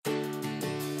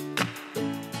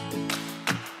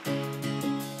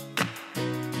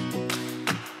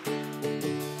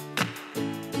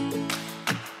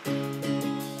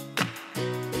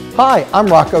Hi, I'm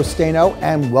Rocco Staino,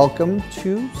 and welcome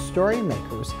to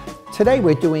Storymakers. Today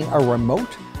we're doing a remote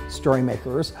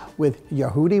Storymakers with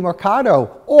Yehudi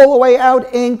Mercado, all the way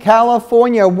out in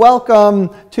California. Welcome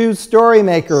to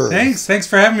Storymakers. Thanks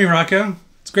for having me, Rocco.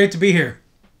 It's great to be here.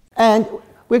 And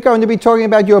we're going to be talking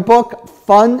about your book,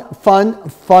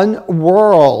 Fun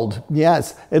World.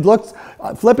 Yes, it looks,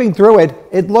 flipping through it,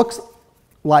 it looks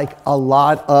like a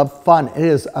lot of fun. It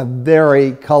is a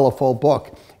very colorful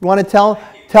book. You want to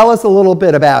tell us a little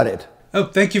bit about it? Oh,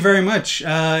 thank you very much.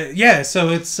 So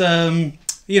it's,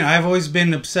 I've always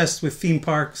been obsessed with theme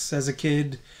parks as a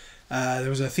kid. There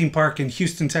was a theme park in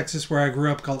Houston, Texas, where I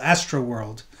grew up called Astro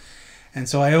World. And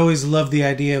so I always loved the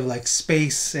idea of like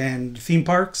space and theme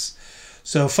parks.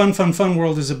 So Fun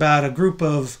World is about a group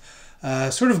of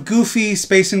sort of goofy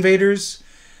space invaders.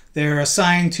 They're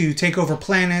assigned to take over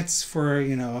planets for,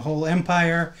 a whole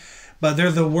empire, but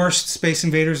they're the worst space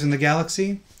invaders in the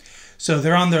galaxy. So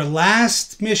they're on their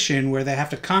last mission where they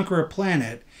have to conquer a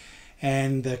planet,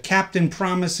 and the captain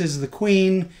promises the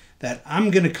queen that I'm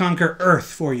going to conquer Earth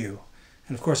for you.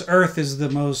 And of course, Earth is the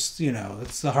most,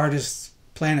 it's the hardest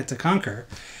planet to conquer.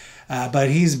 But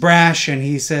he's brash, and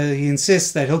he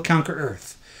insists that he'll conquer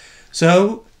Earth.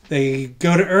 So they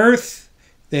go to Earth,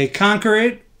 they conquer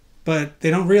it, but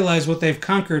they don't realize what they've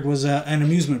conquered was an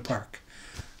amusement park.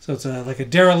 So it's like a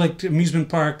derelict amusement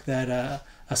park that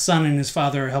a son and his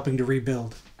father are helping to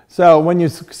rebuild. So when you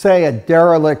say a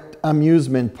derelict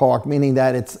amusement park, meaning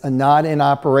that it's not in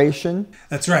operation?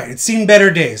 That's right. It's seen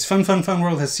better days. Fun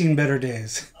World has seen better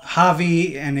days.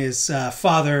 Javi and his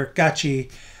father, Gachi,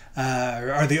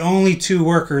 are the only two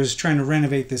workers trying to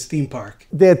renovate this theme park.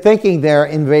 They're thinking they're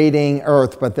invading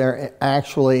Earth, but they're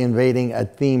actually invading a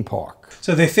theme park.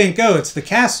 So they think, oh, it's the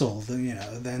castle,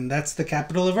 then that's the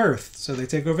capital of Earth. So they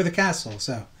take over the castle.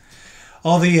 So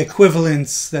all the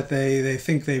equivalents that they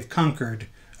think they've conquered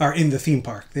are in the theme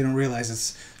park. They don't realize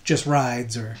it's just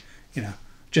rides or,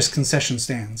 just concession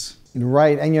stands.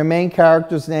 Right. And your main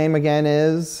character's name again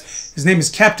is? His name is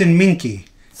Captain Minky.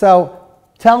 So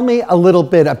tell me a little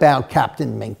bit about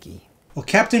Captain Minky. Well,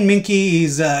 Captain Minky,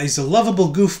 he's a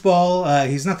lovable goofball.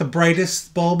 He's not the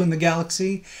brightest bulb in the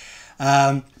galaxy.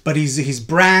 But he's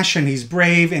brash and he's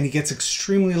brave, and he gets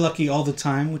extremely lucky all the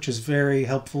time, which is very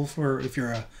helpful for if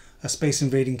you're a space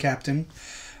invading captain.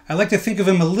 I like to think of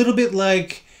him a little bit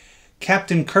like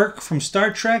Captain Kirk from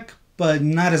Star Trek, but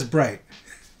not as bright,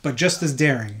 but just as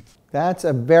daring. That's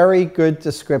a very good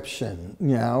description.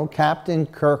 Captain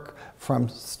Kirk from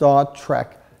Star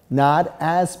Trek, not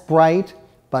as bright,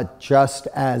 but just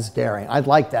as daring. I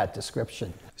like that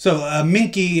description. So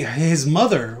Minky, his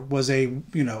mother was a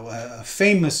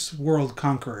famous world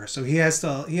conqueror. So he has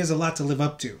a lot to live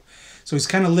up to. So he's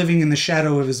kind of living in the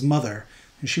shadow of his mother,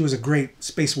 and she was a great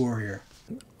space warrior.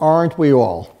 Aren't we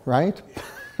all, right?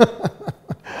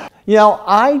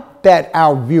 I bet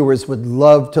our viewers would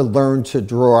love to learn to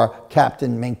draw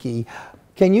Captain Minky.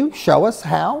 Can you show us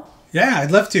how? Yeah,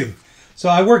 I'd love to. So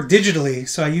I work digitally,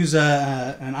 so I use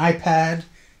an iPad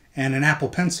and an Apple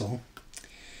Pencil.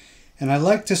 And I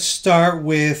like to start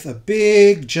with a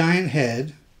big, giant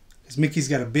head, because Mickey's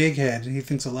got a big head, and he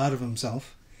thinks a lot of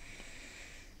himself.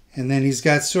 And then he's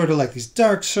got sort of like these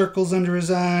dark circles under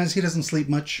his eyes. He doesn't sleep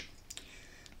much.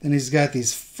 Then he's got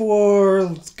these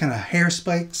 4 kind of hair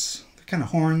spikes, kind of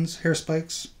horns, hair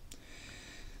spikes.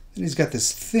 Then he's got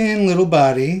this thin little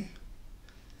body.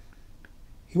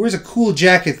 He wears a cool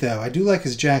jacket, though. I do like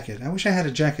his jacket. I wish I had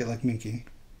a jacket like Minky.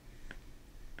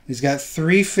 He's got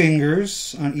 3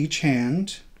 fingers on each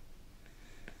hand.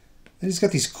 Then he's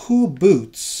got these cool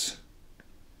boots.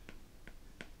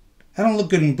 I don't look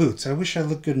good in boots. I wish I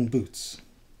looked good in boots.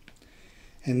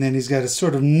 And then he's got a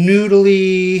sort of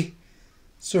noodly,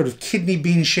 sort of kidney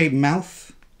bean shaped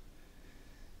mouth.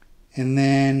 And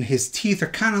then his teeth are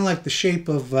kind of like the shape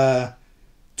of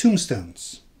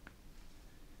tombstones.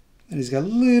 And he's got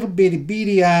little bitty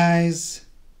beady eyes.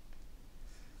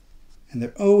 And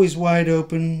they're always wide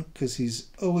open because he's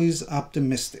always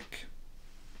optimistic.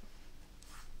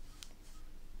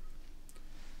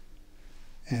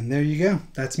 And there you go.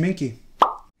 That's Minky.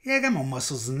 Yeah, I got more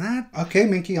muscles than that. Okay,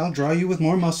 Minky, I'll draw you with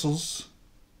more muscles.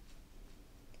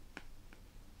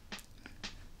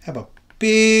 How about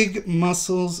big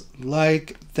muscles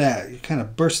like that? You're kind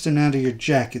of bursting out of your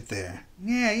jacket there.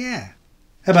 Yeah.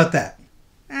 How about that?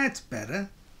 That's better.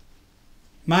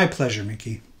 My pleasure,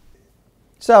 Minky.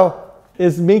 So,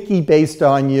 is Minky based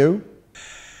on you?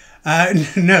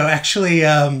 No, actually,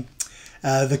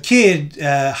 the kid,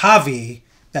 Javi,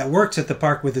 that works at the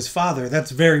park with his father,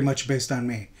 that's very much based on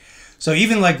me. So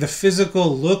even like the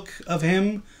physical look of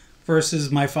him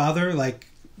versus my father, like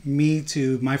me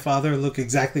to my father look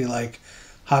exactly like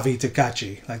Javi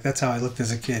Takachi. Like, that's how I looked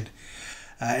as a kid.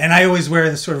 And I always wear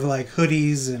the sort of like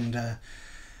hoodies, and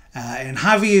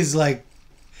Javi is like,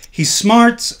 he's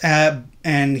smart,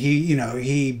 and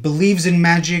he believes in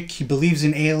magic. He believes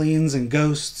in aliens and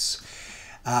ghosts,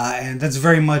 and that's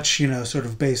very much sort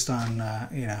of based on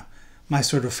my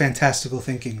sort of fantastical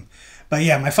thinking. But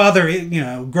yeah, my father,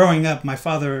 growing up, my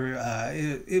father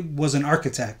it was an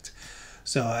architect,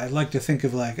 so I'd like to think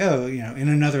of like, in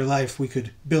another life we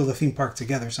could build a theme park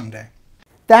together someday.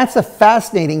 That's a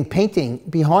fascinating painting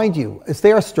behind you. Is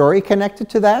there a story connected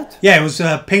to that? Yeah, it was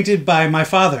painted by my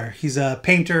father. He's a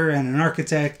painter and an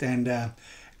architect, and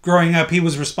growing up, he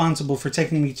was responsible for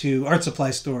taking me to art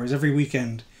supply stores every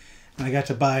weekend. And I got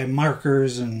to buy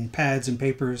markers and pads and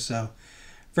papers, so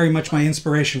very much my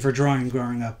inspiration for drawing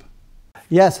growing up.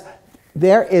 Yes,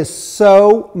 there is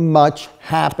so much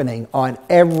happening on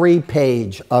every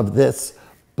page of this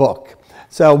book.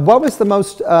 So what was the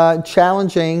most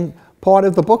challenging part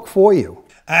of the book for you?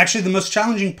 Actually, the most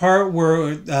challenging part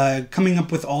were coming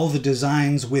up with all the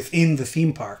designs within the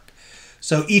theme park.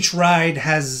 So each ride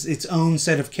has its own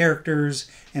set of characters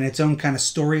and its own kind of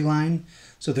storyline.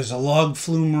 So there's a log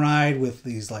flume ride with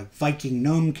these like Viking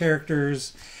gnome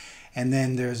characters, and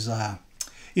then there's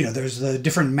there's the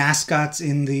different mascots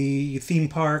in the theme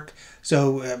park.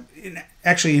 So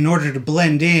actually, in order to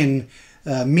blend in,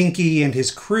 Minky and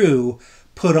his crew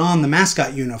put on the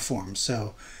mascot uniform.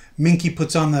 So Minky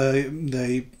puts on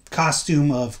the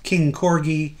costume of King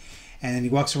Corgi, and he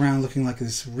walks around looking like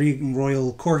this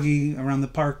royal corgi around the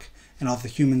park, and all the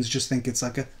humans just think it's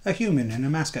like a human in a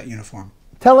mascot uniform.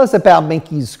 Tell us about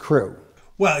Minky's crew.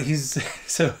 Well,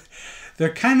 so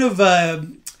they're kind of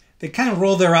they kind of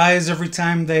roll their eyes every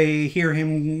time they hear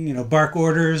him, bark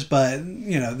orders, but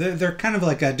they're kind of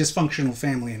like a dysfunctional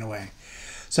family in a way.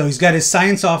 So he's got his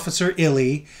science officer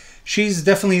Illy. She's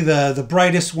definitely the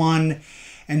brightest one.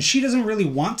 And she doesn't really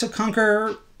want to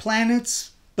conquer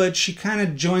planets, but she kind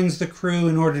of joins the crew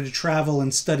in order to travel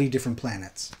and study different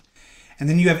planets. And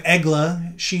then you have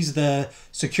Egla. She's the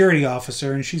security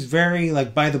officer, and she's very,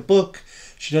 like, by the book.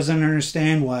 She doesn't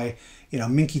understand why,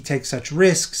 Minky takes such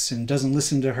risks and doesn't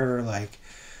listen to her, like,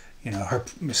 her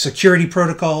security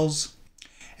protocols.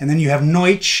 And then you have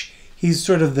Neutsch. He's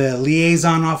sort of the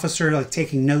liaison officer, like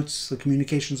taking notes, the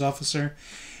communications officer.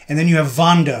 And then you have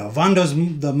Vondo. Vondo's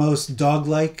the most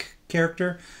dog-like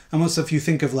character. Almost if you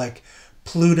think of like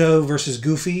Pluto versus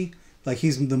Goofy, like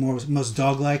he's the most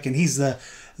dog-like, and he's the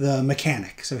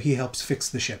mechanic, so he helps fix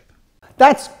the ship.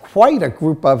 That's quite a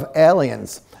group of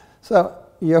aliens. So,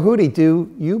 Yehudi,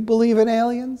 do you believe in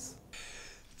aliens?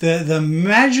 The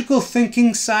magical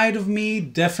thinking side of me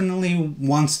definitely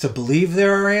wants to believe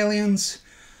there are aliens.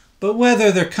 But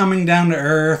whether they're coming down to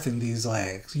Earth in these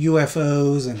like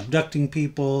UFOs and abducting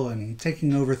people and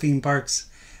taking over theme parks,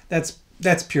 that's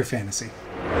pure fantasy.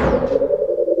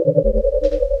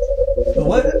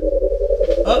 What?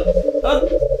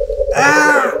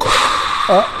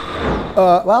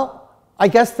 Well, I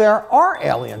guess there are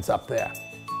aliens up there.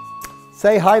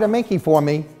 Say hi to Minky for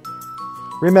me.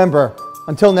 Remember,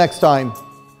 until next time,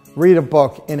 read a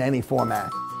book in any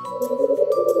format.